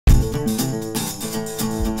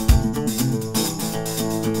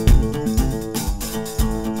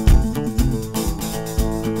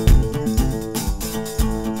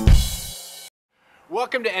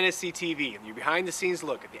Welcome to NSCtv, your behind-the-scenes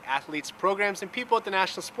look at the athletes, programs, and people at the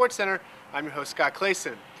National Sports Center. I'm your host, Scott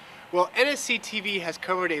Clayson. Well, NSCtv has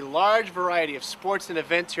covered a large variety of sports and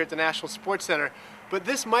events here at the National Sports Center, but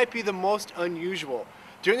this might be the most unusual.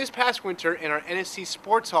 During this past winter in our NSC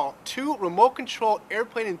Sports Hall, 2 remote-controlled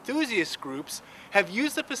airplane enthusiast groups have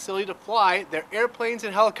used the facility to fly their airplanes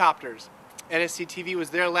and helicopters. NSCtv was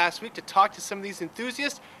there last week to talk to some of these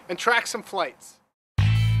enthusiasts and track some flights.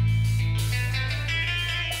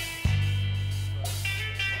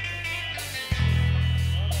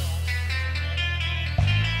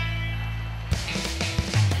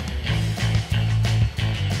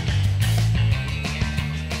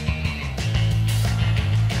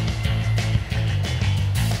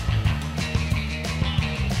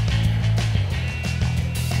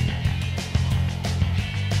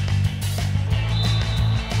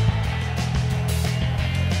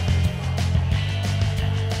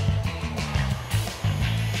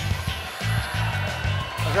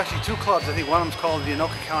 There's actually 2 clubs. I think one of them is called the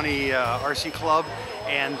Anoka County RC Club,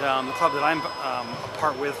 and the club that I'm a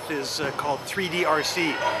part with is called 3D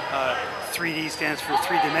RC. 3D stands for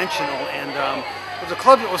three-dimensional, and it was a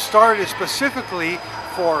club that was started specifically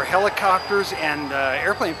for helicopters and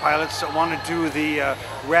airplane pilots that want to do the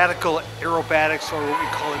radical aerobatics, or what we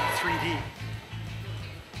call it 3D.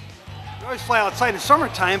 We always fly outside in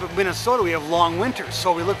summertime, but in Minnesota we have long winters,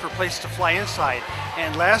 so we look for places to fly inside.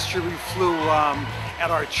 And last year we flew at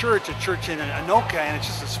our church, a church in Anoka, and it's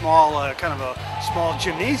just a small, kind of a small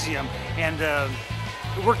gymnasium, and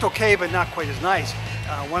it worked okay, but not quite as nice.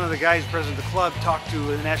 One of the guys, president of the club, talked to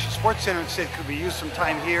the National Sports Center and said, could we use some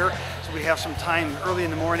time here? So we have some time early in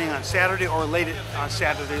the morning on Saturday, or late on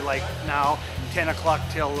Saturday, like now, 10 o'clock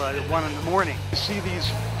till 1 in the morning. You see these,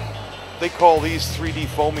 they call these 3D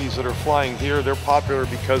foamies that are flying here. They're popular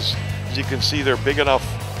because, as you can see, they're big enough,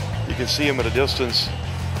 you can see them at a distance,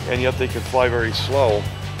 and yet they can fly very slow,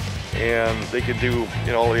 and they can do,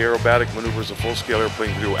 you know, all the aerobatic maneuvers a full-scale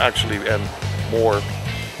airplane can do, actually, and more,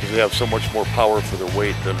 because they have so much more power for their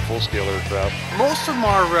weight than full-scale aircraft. Most of them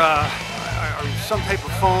are some type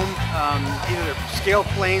of foam, either they're scale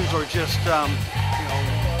planes or just you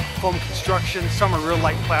know, foam construction. Some are real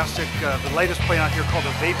light plastic. The latest plane out here called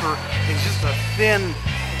a Vapor is just a thin,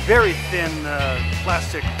 very thin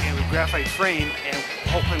plastic and graphite frame, and the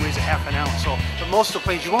whole plane weighs a ½ an ounce. So, but most of the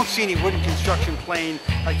planes, you won't see any wooden construction plane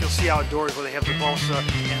like you'll see outdoors where they have the balsa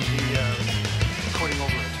and the coating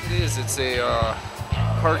over it. It is. It's a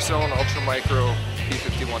Park Zone Ultra Micro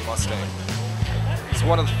P-51 Mustang. It's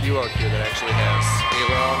one of the few out here that actually has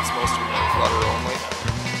ailerons. Most of them are flutter only.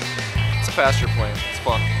 It's a faster plane. It's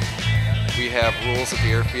fun. We have rules at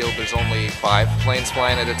the airfield. There's only 5 planes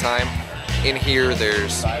flying at a time. In here,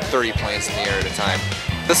 there's 30 planes in the air at a time.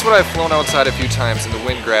 This is what I've flown outside a few times, and the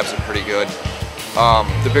wind grabs it pretty good.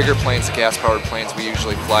 The bigger planes, the gas-powered planes, we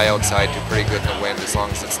usually fly outside, do pretty good in the wind, as long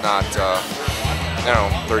as it's not, I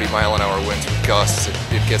don't know, 30-mile-an-hour winds with gusts.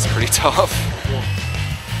 It gets pretty tough.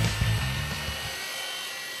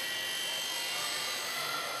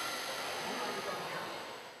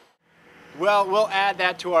 Well, we'll add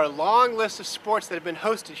that to our long list of sports that have been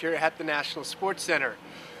hosted here at the National Sports Center.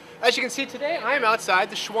 As you can see today, I'm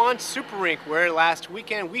outside the Schwann Super Rink, where last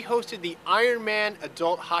weekend we hosted the Ironman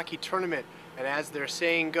Adult Hockey Tournament. And as their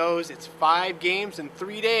saying goes, it's 5 games in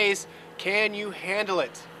 3 days. Can you handle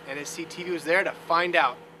it? NSCtv was there to find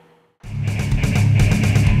out.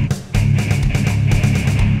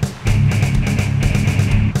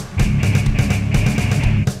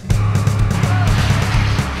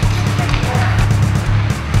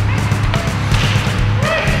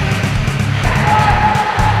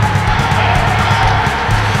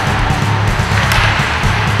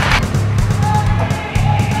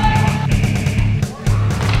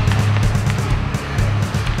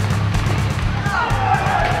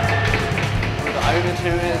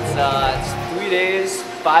 It's 3 days,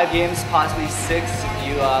 5 games, possibly 6 if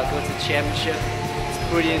you go to the championship.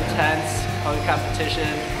 It's pretty intense, hard competition.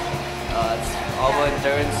 It's all about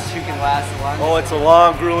endurance, who can last the longest. Oh, it's a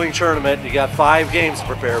long, grueling tournament. You got 5 games to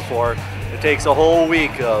prepare for. It takes a whole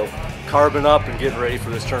week of carbing up and getting ready for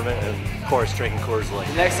this tournament, and of course drinking Coors Light.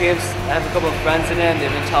 The next games, I have a couple of friends in it, and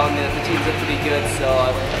they've been telling me that the teams look pretty good, so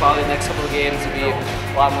probably the next couple of games will be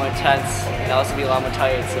a lot more intense, and I'll also be a lot more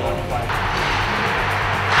tired. So.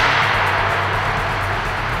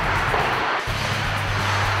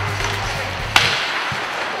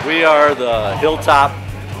 We are the Hilltop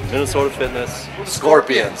Minnesota Fitness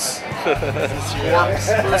Scorpions. We're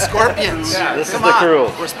the Scorpions. Yeah, this is the crew.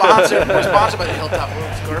 We're sponsored by the Hilltop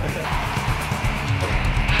Scorpions.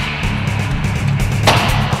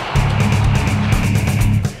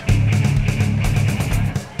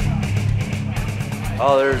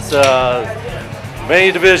 Oh, there's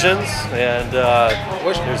many divisions, and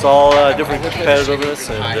there's all different competitiveness,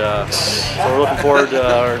 and so we're looking forward to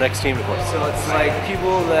our next team to play. So it's like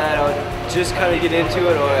people that are just kind of get into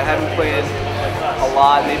it or haven't played a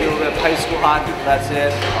lot, maybe a little bit of high school hockey, but that's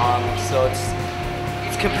it. So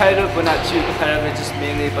it's competitive, but not too competitive. It's just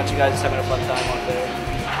mainly a bunch of guys just having a fun time out there.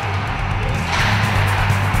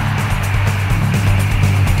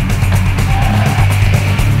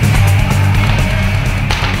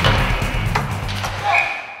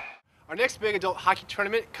 Our next big adult hockey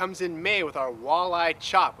tournament comes in May with our Walleye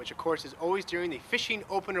Chop, which of course is always during the fishing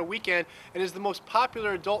opener weekend and is the most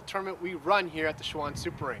popular adult tournament we run here at the Schwann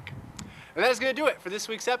Super Rink. And that is going to do it for this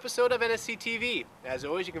week's episode of NSC TV. As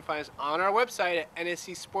always, you can find us on our website at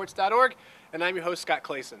nscsports.org, and I'm your host, Scott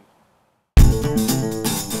Clayson.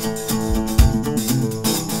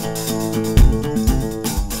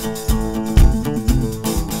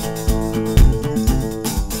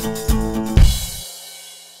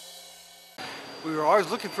 We were always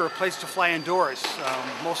looking for a place to fly indoors.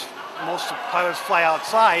 Most pilots fly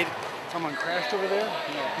outside. Someone crashed over there?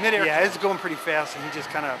 Yeah. Mid-air. Yeah, it's going pretty fast, and he just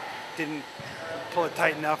kind of didn't pull it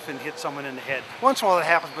tight enough and hit someone in the head. Once in a while that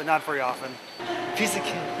happens, but not very often. Piece of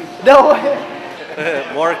cake. No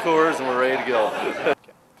way. More Coors, and we're ready to go. Okay.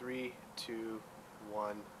 3, 2,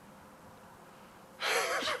 1.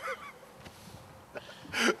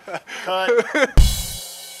 Cut.